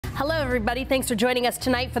Hello, everybody. Thanks for joining us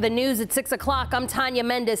tonight for the news at 6 o'clock. I'm Tanya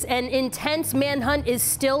Mendes. An intense manhunt is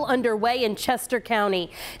still underway in Chester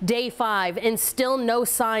County. Day 5 and still no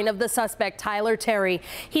sign of the suspect, Tyler Terry.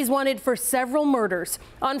 He's wanted for several murders.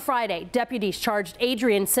 On Friday, deputies charged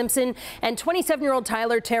Adrienne Simpson and 27-year-old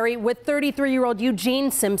Tyler Terry with 33-year-old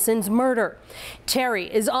Eugene Simpson's murder. Terry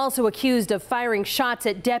is also accused of firing shots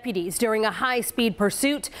at deputies during a high-speed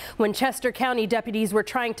pursuit when Chester County deputies were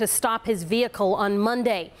trying to stop his vehicle on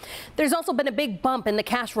Monday. There's also been a big bump in the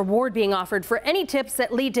cash reward being offered for any tips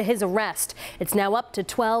that lead to his arrest. It's now up to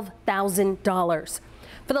 $12,000.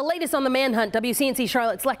 For the latest on the manhunt, WCNC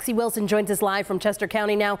Charlotte's Lexi Wilson joins us live from Chester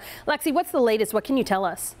County now. Lexi, what's the latest? What can you tell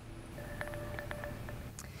us?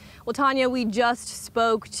 Well, Tanya, we just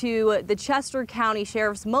spoke to the Chester County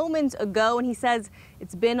Sheriff's moments ago, and he says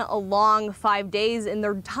it's been a long 5 days and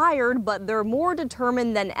they're tired, but they're more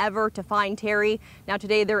determined than ever to find Terry. Now,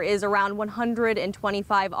 today there is around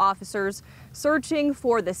 125 officers searching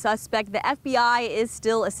for the suspect. The FBI is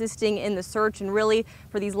still assisting in the search, and really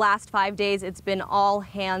for these last 5 days, it's been all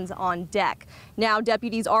hands on deck. Now,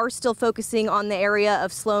 deputies are still focusing on the area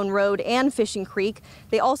of Sloan Road and Fishing Creek.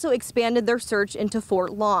 They also expanded their search into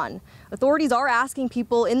Fort Lawn. Authorities are asking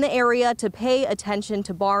people in the area to pay attention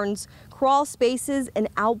to barns, crawl spaces, and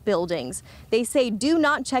outbuildings. They say do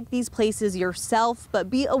not check these places yourself, but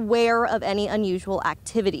be aware of any unusual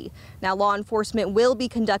activity. Now, law enforcement will be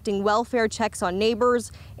conducting welfare checks on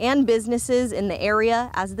neighbors and businesses in the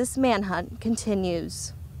area as this manhunt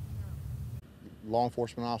continues. Law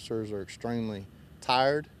enforcement officers are extremely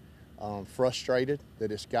tired, frustrated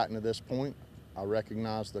that it's gotten to this point. I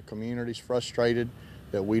recognize the community's frustrated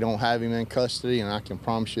that we don't have him in custody, and I can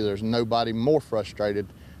promise you there's nobody more frustrated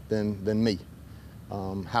than me.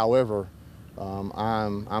 However,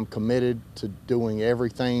 I'm committed to doing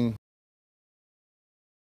everything.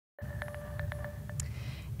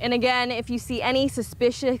 And again, if you see any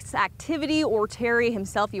suspicious activity or Terry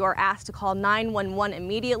himself, you are asked to call 911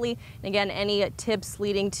 immediately. And again, any tips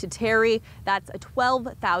leading to Terry, that's a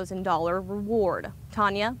 $12,000 reward.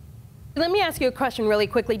 Tanya? Let me ask you a question really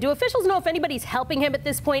quickly. Do officials know if anybody's helping him at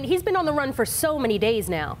this point? He's been on the run for so many days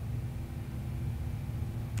now.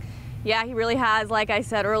 Yeah, he really has, like I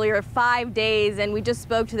said earlier, 5 days, and we just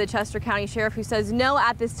spoke to the Chester County Sheriff, who says no,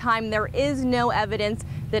 at this time there is no evidence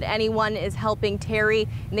that anyone is helping Terry,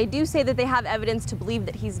 and they do say that they have evidence to believe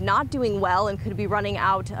that he's not doing well and could be running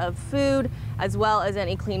out of food as well as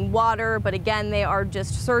any clean water. But again, they are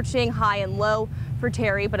just searching high and low for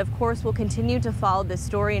Terry, but of course we'll continue to follow this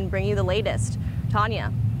story and bring you the latest.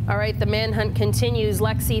 Tanya. All right, the manhunt continues.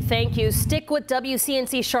 Lexi, thank you. Stick with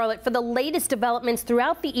WCNC Charlotte for the latest developments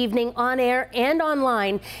throughout the evening on air and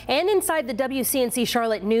online and inside the WCNC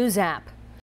Charlotte news app.